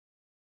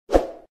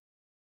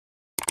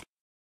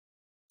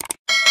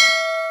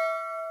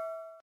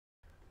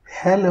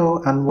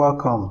Hello and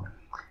welcome.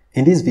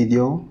 In this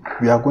video,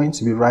 we are going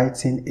to be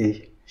writing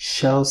a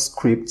shell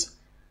script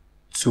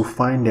to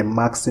find the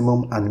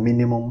maximum and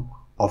minimum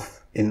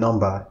of a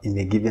number in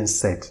a given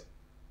set.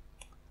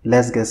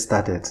 Let's get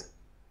started.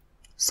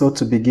 So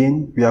to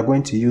begin, we are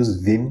going to use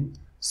Vim.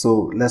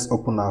 So let's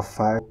open our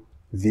file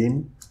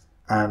Vim,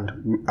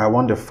 and I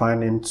want the file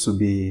name to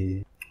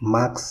be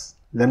max.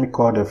 Let me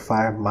call the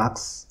file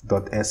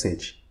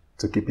max.sh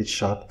to keep it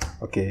short.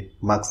 Okay,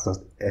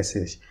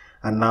 max.sh.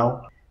 And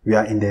now we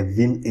are in the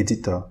Vim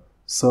editor.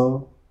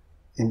 So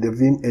in the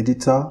Vim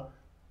editor,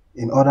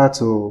 in order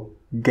to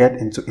get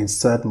into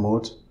insert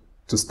mode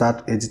to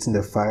start editing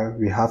the file,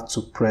 we have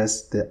to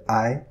press the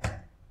I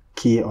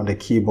key on the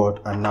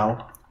keyboard, and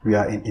now we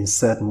are in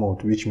insert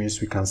mode, which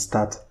means we can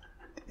start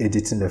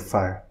editing the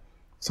file.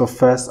 So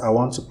first I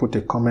want to put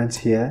a comment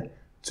here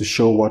to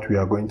show what we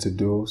are going to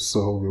do.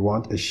 So we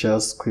want a shell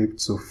script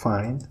to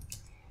find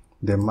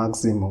the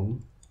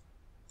maximum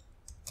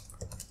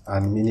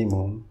and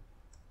minimum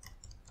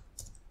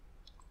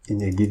in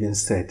a given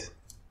set.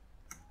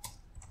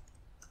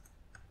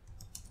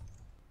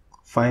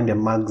 Find the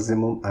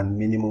maximum and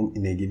minimum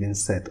in a given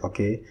set.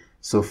 Okay,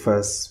 so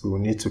first we will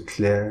need to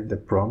clear the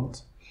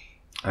prompt,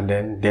 and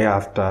then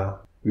thereafter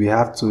we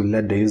have to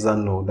let the user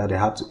know that they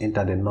have to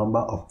enter the number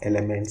of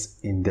elements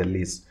in the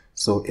list.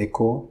 So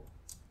echo,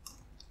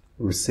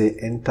 we say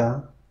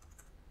enter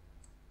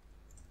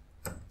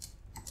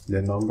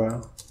the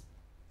number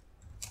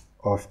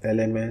of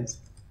elements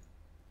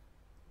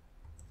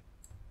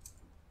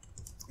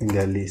in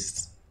the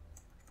list.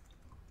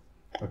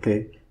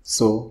 Okay,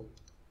 so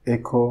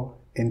echo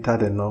enter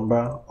the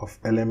number of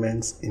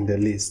elements in the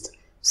list.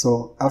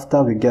 So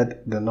after we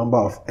get the number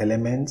of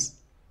elements,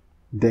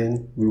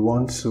 then we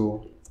want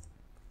to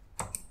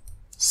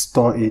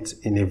store it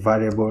in a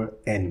variable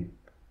n.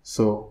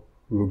 So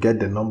we'll get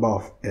the number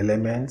of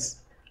elements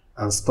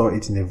and store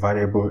it in a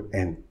variable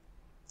n.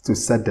 To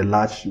set the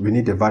large, we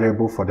need a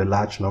variable for the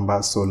large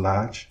number, so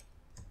large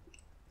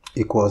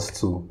equals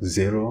to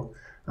 0,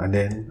 and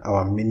then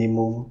our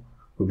minimum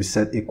will be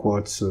set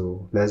equal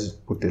to, let's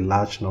put a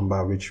large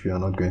number which we are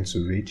not going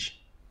to reach.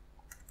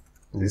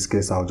 In this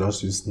case I'll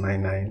just use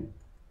 99. In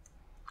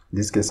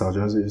this case I'll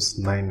just use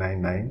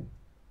 999.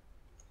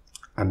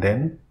 And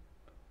then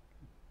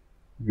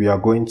we are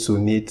going to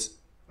need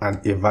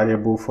a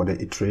variable for the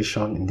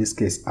iteration, in this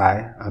case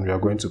I, and we are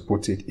going to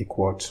put it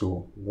equal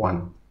to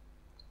 1.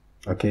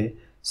 Okay,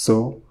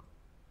 so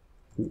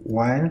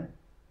while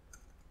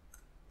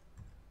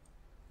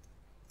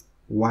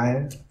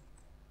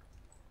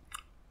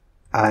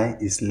I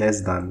is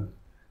less than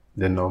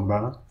the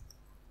number,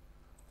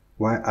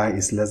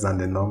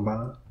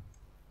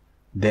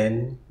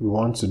 then we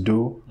want to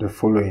do the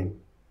following: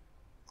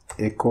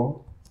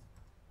 echo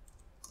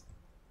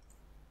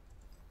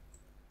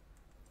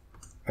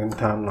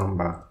enter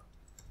number,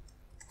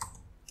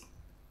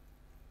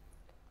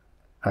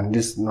 and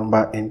this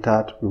number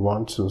entered, we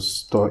want to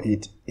store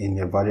it in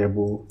a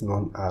variable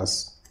known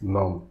as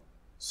num.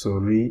 So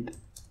read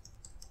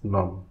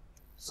num.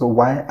 So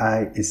while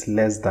I is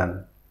less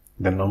than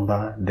the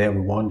number, then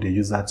we want the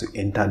user to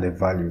enter the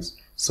values.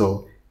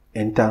 So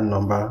enter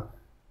number,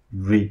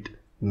 read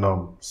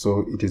num.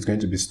 So it is going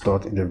to be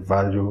stored in the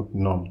value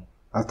num.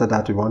 After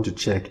that, we want to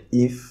check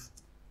if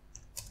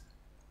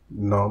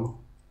num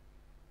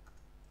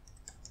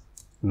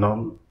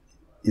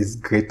is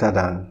greater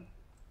than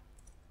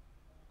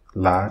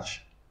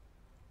large.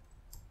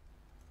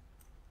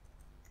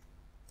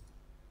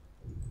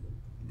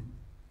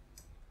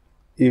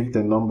 If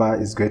the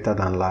number is greater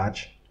than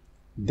large,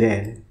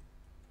 then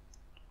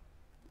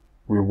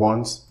we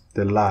want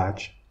the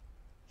large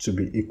to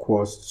be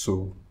equal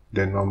to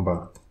the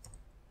number.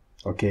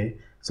 Okay,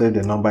 so if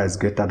the number is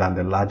greater than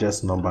the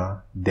largest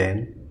number,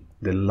 then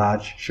the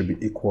large should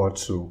be equal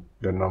to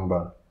the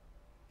number,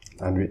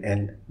 and we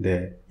end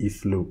the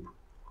if loop.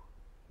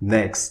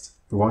 Next,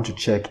 we want to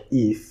check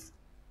if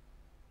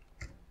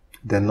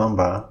the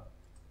number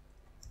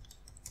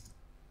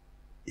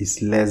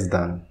is less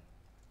than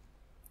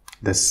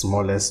the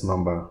smallest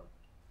number.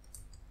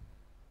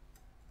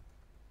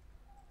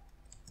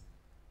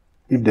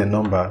 If the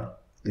number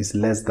is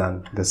less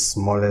than the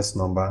smallest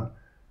number,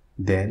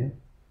 then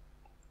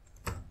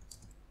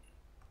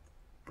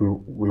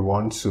we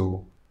want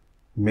to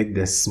make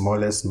the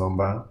smallest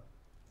number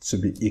to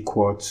be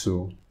equal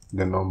to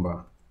the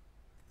number.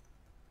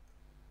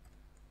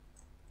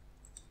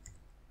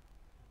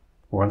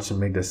 We want to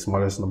make the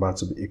smallest number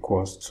to be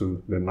equal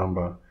to the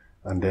number,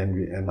 and then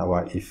we end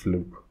our if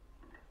loop.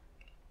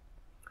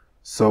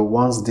 So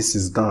once this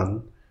is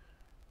done,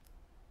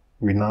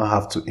 we now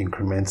have to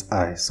increment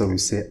I. So we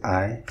say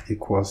I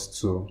equals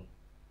to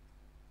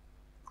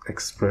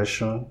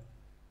expression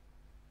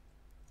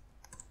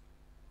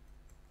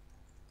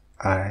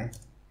I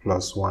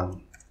plus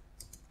 1.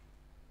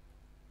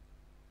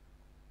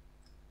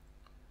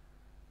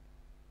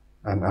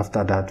 And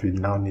after that, we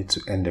now need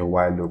to end the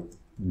while loop.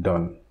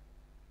 Done.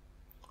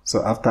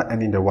 So after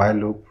ending the while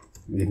loop,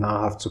 we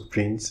now have to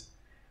print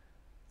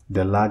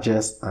the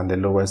largest and the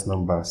lowest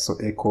number. So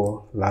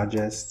echo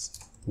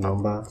largest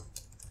number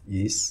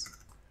is,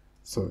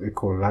 so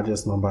equal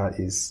largest number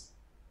is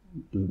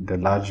the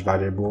large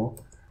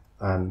variable,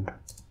 and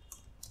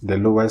the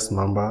lowest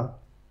number,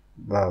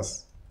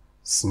 that's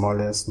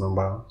smallest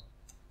number,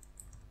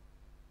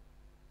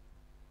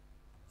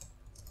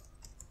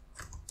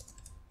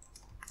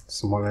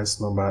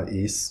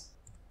 is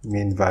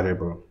main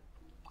variable.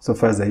 So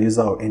first, the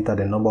user will enter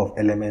the number of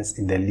elements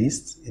in the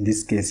list. In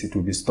this case, it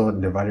will be stored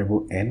in the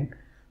variable n.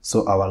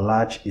 So our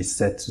large is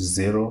set to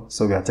 0.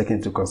 So we are taking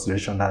into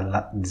consideration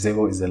that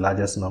 0 is the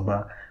largest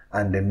number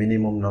and the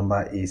minimum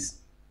number is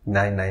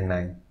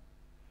 999.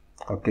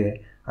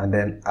 Okay, and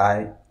then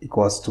I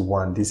equals to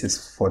 1. This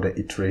is for the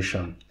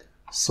iteration.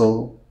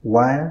 So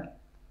while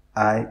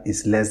I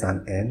is less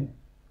than n,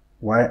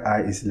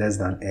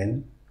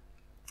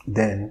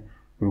 then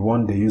we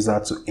want the user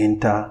to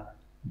enter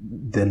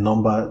the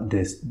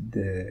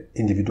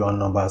individual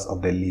numbers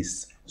of the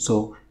list.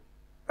 So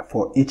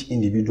for each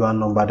individual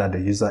number that the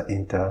user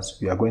enters,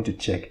 we are going to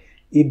check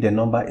if the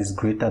number is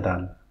greater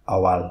than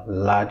our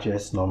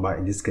largest number,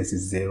 in this case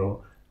is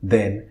 0,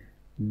 then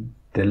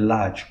the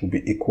large will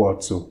be equal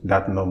to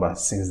that number,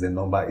 since the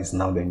number is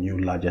now the new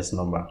largest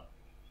number.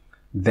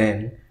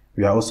 Then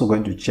we are also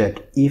going to check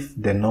if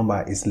the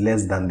number is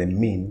less than the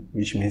mean,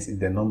 which means if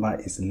the number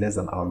is less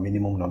than our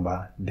minimum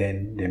number,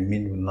 then the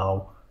mean will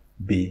now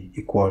be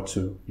equal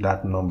to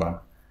that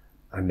number.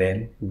 And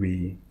then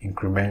we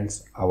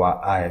increment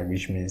our I,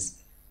 which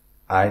means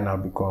I now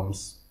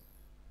becomes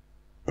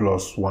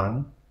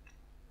 +1,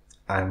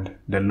 and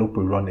the loop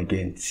will run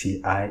again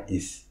till I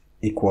is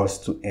equals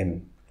to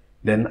n.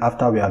 Then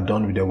after we are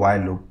done with the while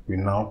loop, we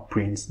now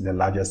print the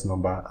largest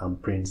number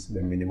and print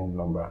the minimum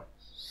number.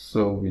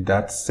 So with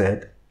that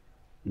said,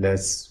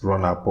 let's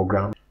run our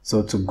program.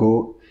 So to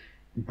go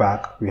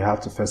back, we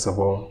have to first of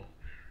all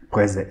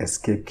press the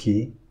escape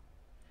key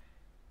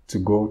to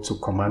go to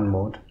command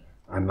mode,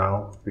 and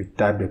now we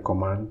type the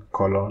command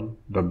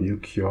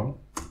 :wq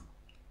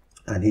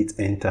and hit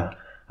enter,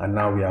 and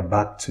now we are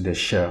back to the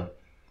shell.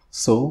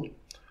 So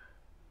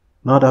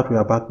now that we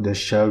are back to the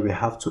shell, we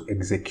have to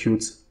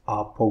execute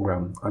our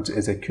program, and to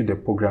execute the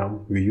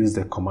program we use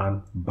the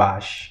command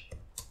bash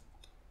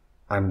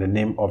and the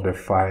name of the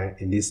file.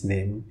 In this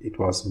name it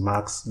was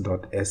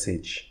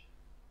max.sh,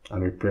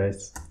 and we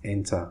press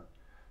enter.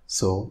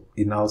 So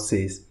it now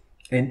says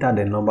enter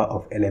the number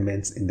of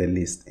elements in the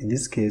list. In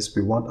this case,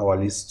 we want our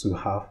list to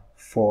have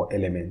 4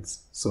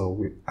 elements.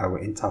 So I will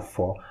enter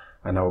 4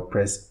 and I will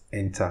press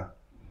enter.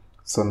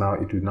 So now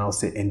it will now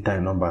say enter a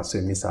number. So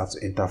it means I have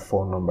to enter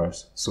 4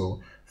 numbers.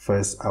 So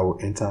first I will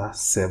enter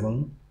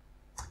 7,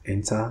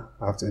 enter.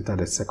 I have to enter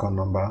the second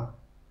number,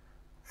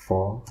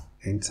 4,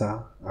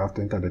 enter. I have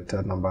to enter the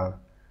third number,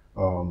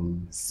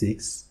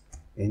 6,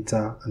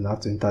 enter. And I have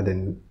to enter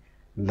the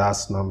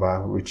last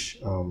number, which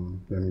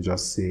let me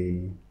just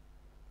say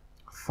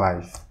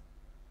 5.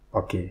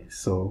 Okay,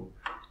 so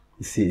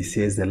you see it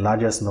says the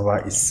largest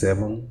number is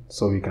 7.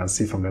 So we can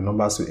see from the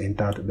numbers we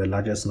entered, the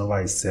largest number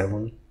is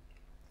 7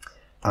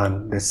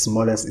 and the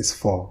smallest is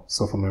 4.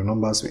 So from the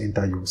numbers we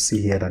enter, you will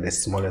see here that the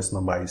smallest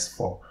number is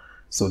 4.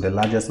 So the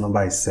largest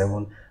number is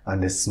 7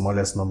 and the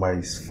smallest number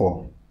is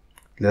 4.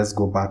 Let's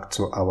go back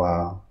to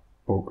our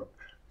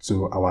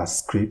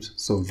script.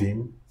 So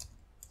vim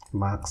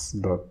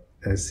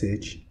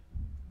max.sh.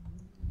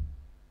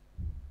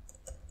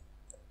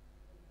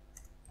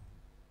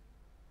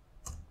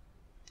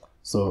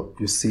 So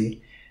you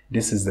see,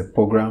 this is the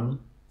program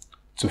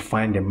to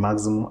find the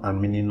maximum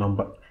and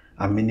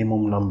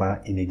minimum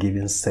number in a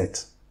given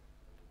set.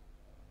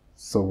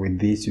 So with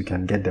this, you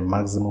can get the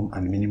maximum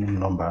and minimum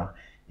number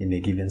in a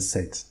given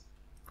set.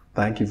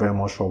 Thank you very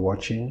much for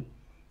watching.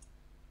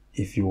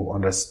 If you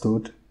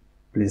understood,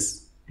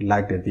 please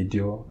like the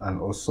video,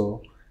 and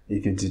also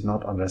if you did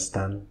not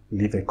understand,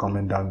 leave a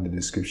comment down in the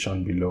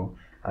description below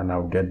and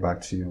I'll get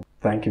back to you.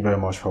 Thank you very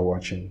much for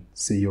watching.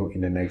 See you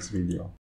in the next video.